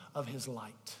kingdom of his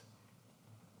light.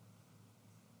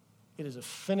 It is a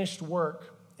finished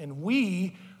work, and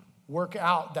we work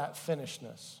out that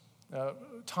finishedness.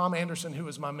 Tom Anderson, who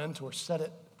was my mentor, said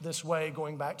it this way,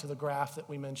 going back to the graph that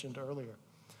we mentioned earlier.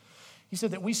 He said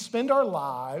that we spend our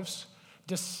lives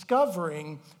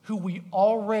discovering who we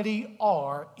already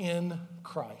are in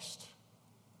Christ.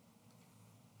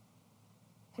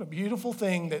 What a beautiful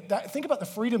thing think about the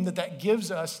freedom that gives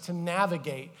us to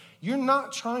navigate. You're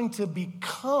not trying to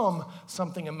become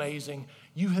something amazing.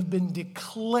 You have been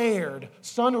declared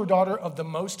son or daughter of the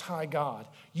Most High God.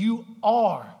 You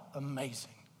are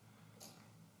amazing.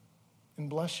 And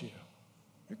bless you.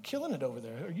 You're killing it over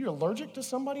there. Are you allergic to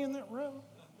somebody in that room?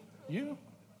 You?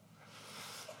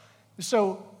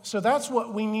 So that's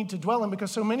what we need to dwell in,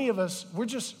 because so many of us,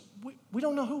 we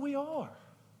don't know who we are.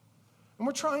 And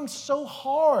we're trying so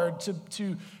hard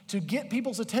to get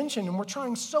people's attention, and we're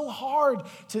trying so hard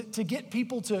to get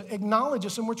people to acknowledge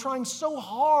us, and we're trying so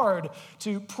hard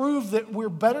to prove that we're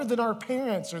better than our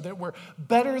parents, or that we're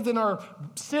better than our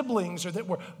siblings, or that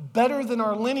we're better than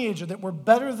our lineage, or that we're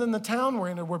better than the town we're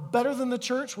in, or we're better than the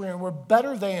church we're in, we're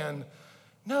better than.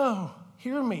 No,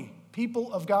 hear me,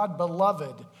 people of God,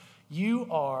 beloved, you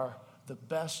are the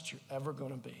best you're ever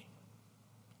going to be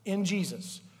in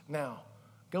Jesus. Now,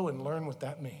 go and learn what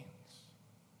that means.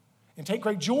 And take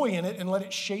great joy in it, and let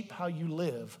it shape how you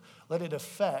live. Let it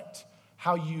affect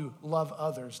how you love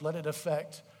others. Let it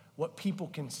affect what people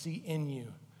can see in you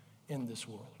in this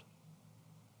world.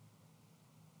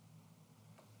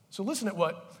 So listen at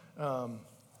what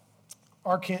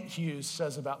R. Kent Hughes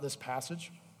says about this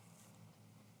passage.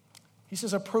 He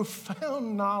says, a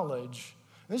profound knowledge.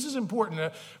 This is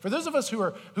important. For those of us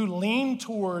who lean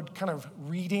toward kind of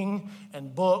reading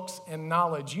and books and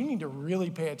knowledge, you need to really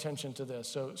pay attention to this.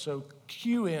 So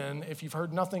cue in, if you've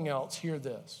heard nothing else, hear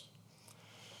this.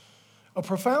 A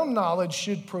profound knowledge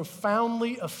should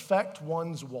profoundly affect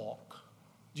one's walk.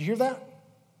 Did you hear that?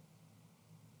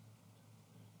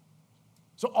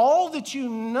 So all that you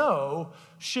know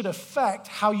should affect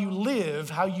how you live,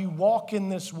 how you walk in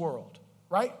this world,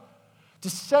 right? To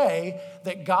say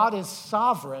that God is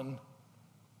sovereign,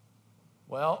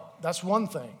 well, that's one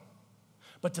thing.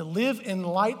 But to live in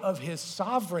light of his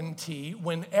sovereignty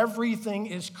when everything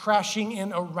is crashing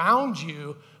in around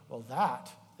you, well,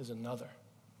 that is another.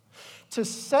 To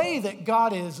say that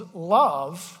God is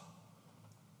love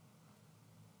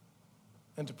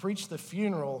and to preach the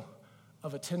funeral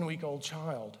of a 10-week-old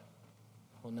child,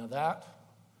 well, now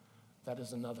that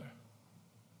is another.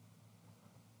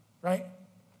 Right?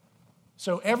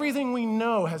 So everything we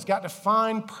know has got to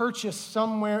find purchase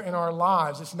somewhere in our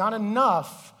lives. It's not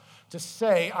enough to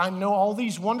say, I know all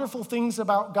these wonderful things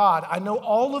about God. I know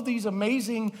all of these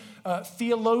amazing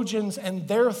theologians and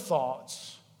their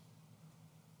thoughts.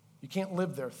 You can't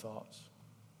live their thoughts.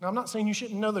 Now, I'm not saying you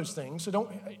shouldn't know those things,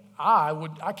 so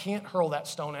I can't hurl that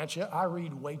stone at you. I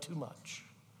read way too much.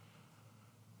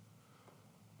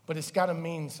 But it's got to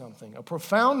mean something. A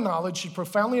profound knowledge should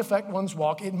profoundly affect one's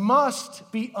walk. It must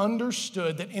be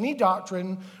understood that any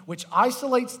doctrine which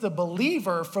isolates the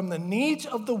believer from the needs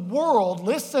of the world,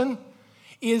 listen,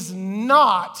 is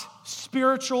not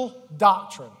spiritual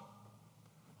doctrine.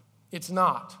 It's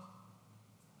not.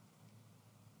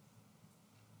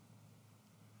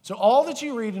 So all that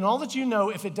you read and all that you know,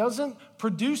 if it doesn't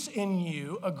produce in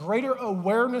you a greater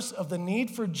awareness of the need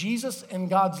for Jesus and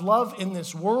God's love in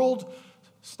this world,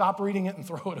 stop reading it and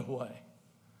throw it away.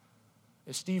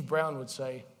 As Steve Brown would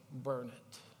say, burn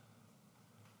it.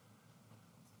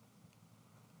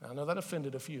 Now, I know that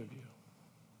offended a few of you.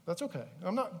 That's okay.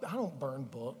 I don't burn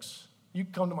books. You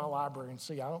can come to my library and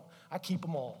see. I keep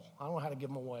them all. I don't know how to give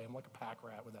them away. I'm like a pack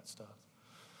rat with that stuff.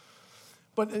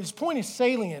 But his point is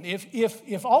salient.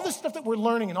 If all this stuff that we're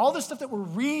learning and all this stuff that we're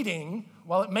reading,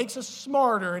 while it makes us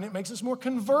smarter and it makes us more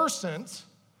conversant,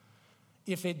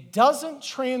 if it doesn't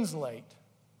translate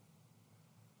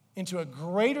into a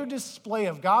greater display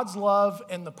of God's love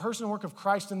and the person and work of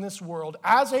Christ in this world,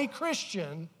 as a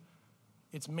Christian,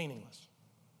 it's meaningless.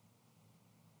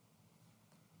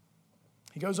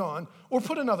 He goes on, or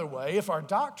put another way, if our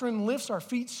doctrine lifts our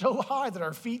feet so high that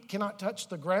our feet cannot touch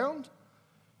the ground,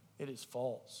 it is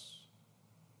false.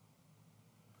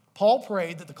 Paul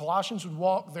prayed that the Colossians would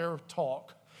walk their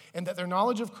talk and that their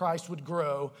knowledge of Christ would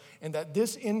grow, and that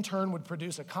this in turn would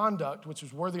produce a conduct which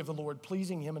was worthy of the Lord,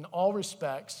 pleasing him in all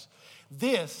respects.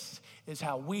 This is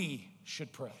how we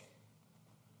should pray.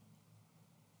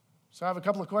 So I have a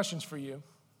couple of questions for you.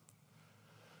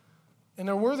 And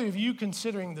they're worthy of you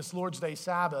considering this Lord's Day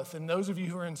Sabbath. And those of you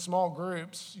who are in small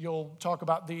groups, you'll talk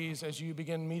about these as you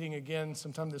begin meeting again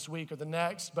sometime this week or the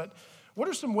next. But what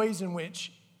are some ways in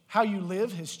which how you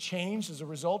live has changed as a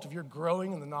result of your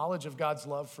growing in the knowledge of God's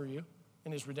love for you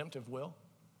and his redemptive will?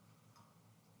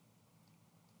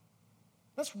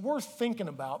 That's worth thinking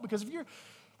about, because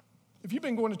if you've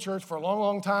been going to church for a long,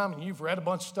 long time and you've read a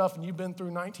bunch of stuff and you've been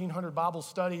through 1,900 Bible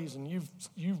studies and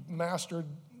you've mastered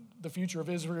the future of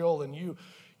Israel and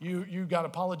you got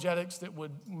apologetics that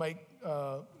would make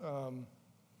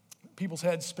people's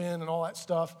heads spin and all that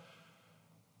stuff,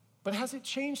 but has it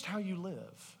changed how you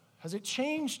live? Has it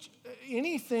changed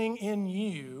anything in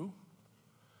you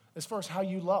as far as how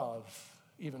you love,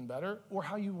 even better, or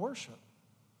how you worship?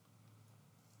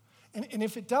 And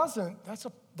if it doesn't,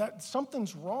 that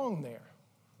something's wrong there.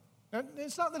 Now,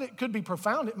 it's not that it could be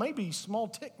profound. It may be small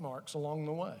tick marks along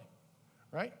the way,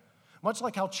 right? Much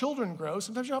like how children grow,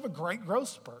 sometimes you have a great growth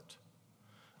spurt,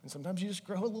 and sometimes you just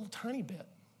grow a little tiny bit.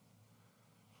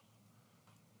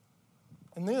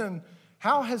 And then,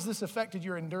 how has this affected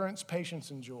your endurance,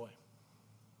 patience, and joy?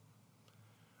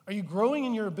 Are you growing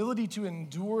in your ability to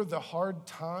endure the hard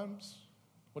times,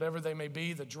 whatever they may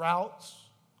be, the droughts?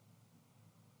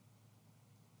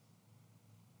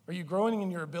 Are you growing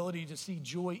in your ability to see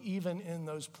joy even in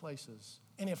those places?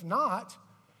 And if not,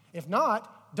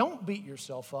 don't beat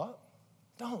yourself up.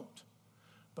 Don't.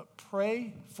 But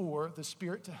pray for the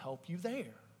Spirit to help you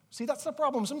there. See, that's the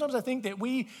problem. Sometimes I think that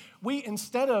we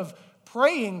instead of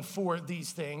praying for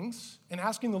these things and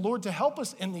asking the Lord to help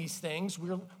us in these things,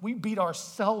 we beat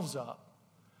ourselves up,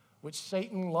 which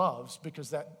Satan loves because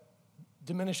that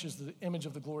diminishes the image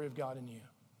of the glory of God in you.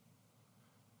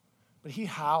 But he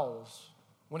howls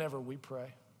whenever we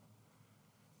pray.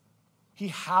 He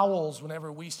howls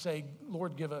whenever we say,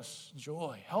 Lord, give us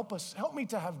joy. Help me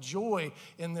to have joy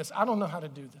in this. I don't know how to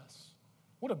do this.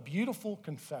 What a beautiful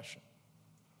confession.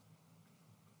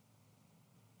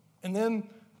 And then,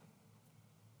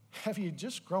 have you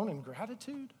just grown in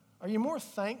gratitude? Are you more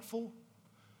thankful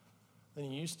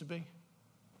than you used to be?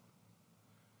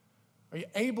 Are you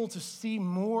able to see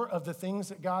more of the things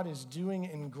that God is doing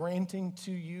and granting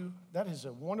to you? That is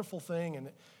a wonderful thing, and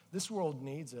this world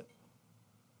needs it.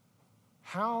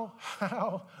 How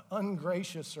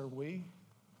ungracious are we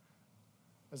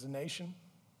as a nation,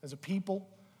 as a people?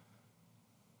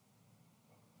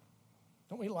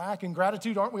 Don't we lack in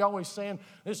gratitude? Aren't we always saying,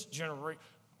 this generation's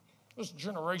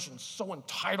so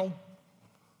entitled?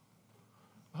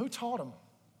 Who taught them?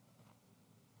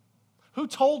 Who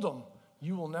told them,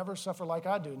 you will never suffer like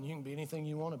I do and you can be anything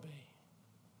you want to be?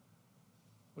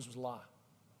 Which was a lie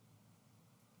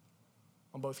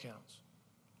on both counts.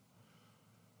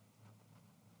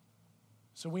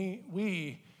 So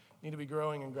we need to be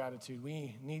growing in gratitude.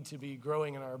 We need to be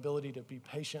growing in our ability to be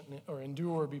patient or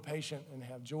endure, be patient and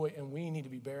have joy, and we need to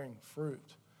be bearing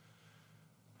fruit,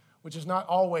 which is not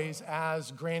always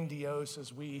as grandiose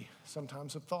as we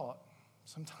sometimes have thought.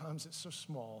 Sometimes it's so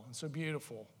small and so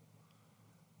beautiful,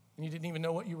 and you didn't even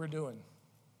know what you were doing.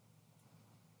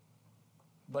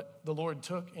 But the Lord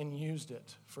took and used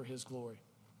it for his glory.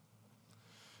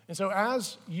 And so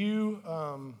as you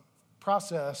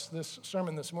process this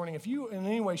sermon this morning, if you in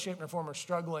any way, shape, or form are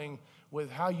struggling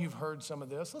with how you've heard some of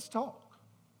this, let's talk.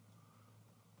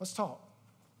 Let's talk.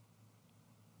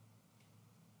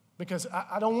 Because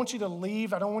I don't want you to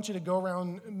leave. I don't want you to go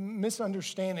around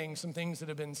misunderstanding some things that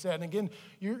have been said. And again,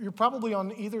 you're probably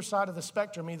on either side of the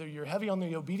spectrum. Either you're heavy on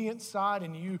the obedience side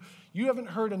and you haven't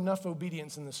heard enough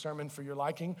obedience in this sermon for your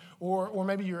liking, or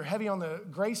maybe you're heavy on the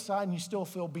grace side and you still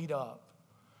feel beat up.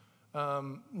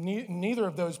 Neither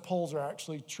of those poles are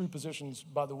actually true positions,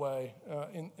 by the way,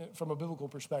 from a biblical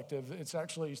perspective. It's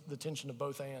actually the tension of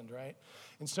both and, right?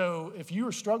 And so if you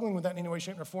are struggling with that in any way,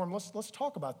 shape, or form, let's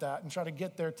talk about that and try to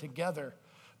get there together,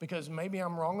 because maybe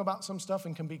I'm wrong about some stuff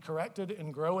and can be corrected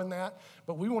and grow in that,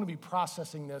 but we want to be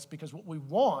processing this, because what we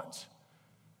want,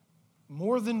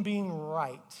 more than being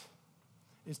right,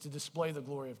 is to display the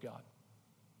glory of God.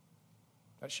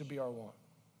 That should be our want.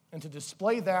 And to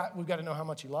display that, we've got to know how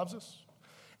much he loves us.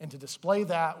 And to display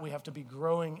that, we have to be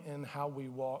growing in how we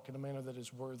walk in a manner that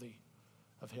is worthy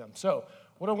of him. So,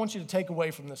 what I want you to take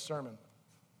away from this sermon,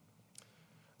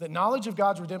 that knowledge of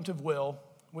God's redemptive will,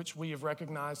 which we have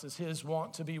recognized as his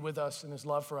want to be with us and his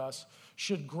love for us,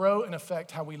 should grow and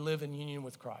affect how we live in union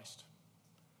with Christ.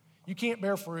 You can't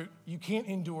bear fruit, you can't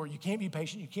endure, you can't be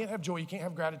patient, you can't have joy, you can't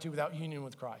have gratitude without union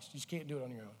with Christ. You just can't do it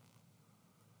on your own.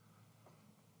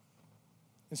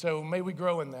 And so may we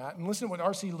grow in that. And listen to what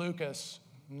R.C. Lucas,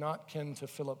 not kin to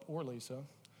Philip or Lisa,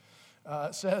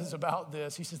 says about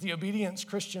this. He says, the obedience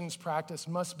Christians practice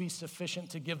must be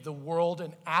sufficient to give the world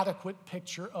an adequate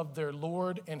picture of their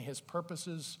Lord and his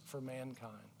purposes for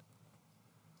mankind.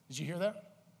 Did you hear that?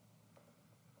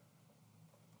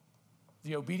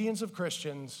 The obedience that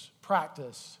Christians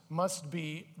practice must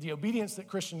be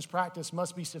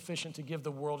sufficient to give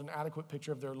the world an adequate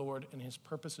picture of their Lord and his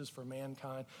purposes for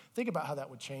mankind. Think about how that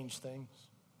would change things.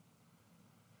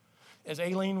 As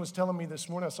Aileen was telling me this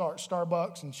morning, I saw her at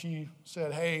Starbucks, and she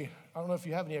said, hey, I don't know if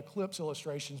you have any eclipse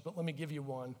illustrations, but let me give you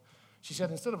one. She said,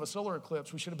 instead of a solar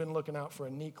eclipse, we should have been looking out for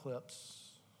a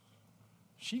eclipse.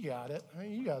 She got it. I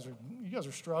mean, you guys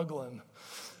are struggling.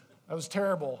 That was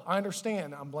terrible. I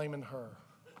understand. I'm blaming her.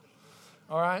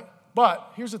 All right?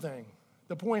 But here's the thing.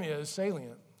 The point is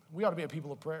salient. We ought to be a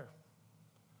people of prayer.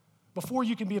 Before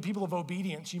you can be a people of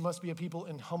obedience, you must be a people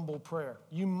in humble prayer.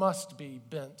 You must be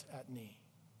bent at knee.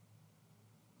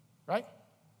 Right?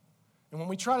 And when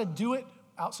we try to do it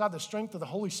outside the strength of the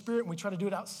Holy Spirit, and we try to do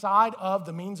it outside of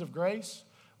the means of grace,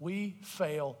 we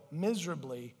fail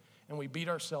miserably and we beat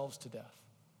ourselves to death.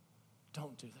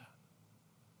 Don't do that.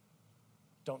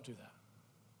 Don't do that.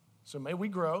 So may we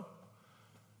grow.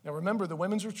 Now remember, the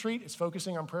women's retreat is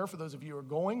focusing on prayer for those of you who are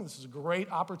going. This is a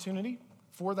great opportunity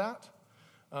for that.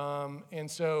 And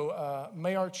so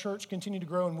may our church continue to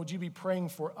grow, and would you be praying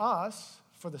for us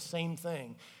for the same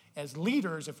thing? As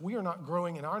leaders, if we are not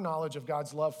growing in our knowledge of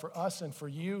God's love for us and for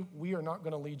you, we are not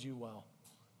going to lead you well.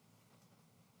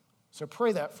 So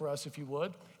pray that for us if you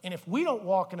would. And if we don't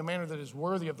walk in a manner that is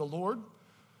worthy of the Lord,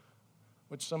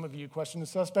 which some of you question the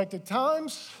suspect at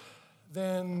times,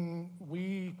 then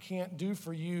we can't do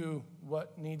for you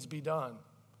what needs to be done,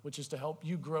 which is to help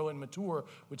you grow and mature,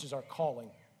 which is our calling.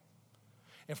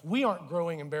 If we aren't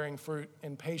growing and bearing fruit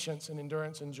in patience and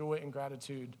endurance and joy and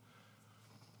gratitude,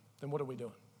 then what are we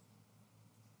doing?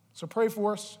 So pray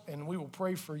for us, and we will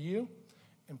pray for you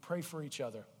and pray for each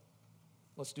other.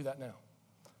 Let's do that now.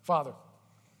 Father,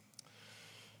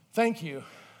 thank you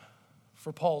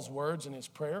for Paul's words and his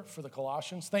prayer for the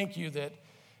Colossians. Thank you that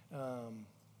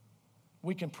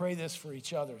we can pray this for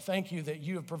each other. Thank you that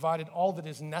you have provided all that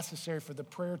is necessary for the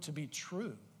prayer to be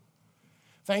true.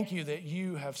 Thank you that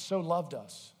you have so loved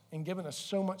us and given us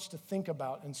so much to think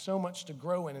about and so much to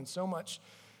grow in and so much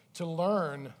to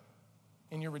learn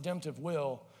in your redemptive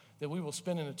will, that we will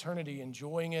spend an eternity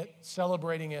enjoying it,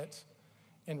 celebrating it,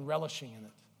 and relishing in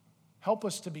it. Help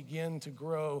us to begin to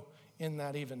grow in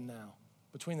that even now,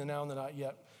 between the now and the not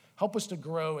yet. Help us to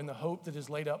grow in the hope that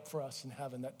is laid up for us in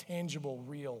heaven, that tangible,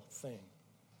 real thing.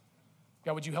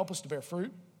 God, would you help us to bear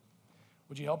fruit?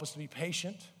 Would you help us to be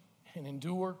patient and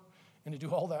endure and to do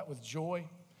all that with joy?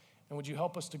 And would you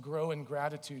help us to grow in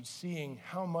gratitude, seeing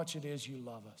how much it is you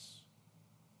love us?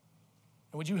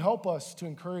 And would you help us to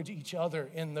encourage each other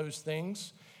in those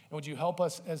things? And would you help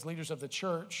us as leaders of the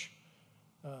church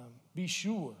be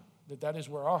sure that that is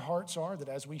where our hearts are, that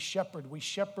as we shepherd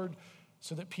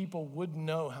so that people would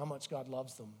know how much God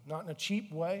loves them. Not in a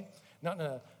cheap way, not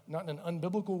in an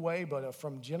unbiblical way, but a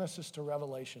from Genesis to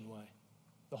Revelation way.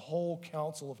 The whole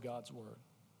counsel of God's word.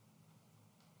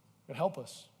 But help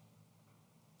us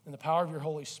in the power of your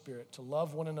Holy Spirit to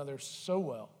love one another so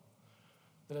well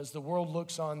that as the world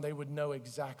looks on, they would know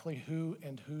exactly who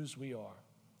and whose we are.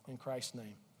 In Christ's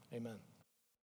name, amen.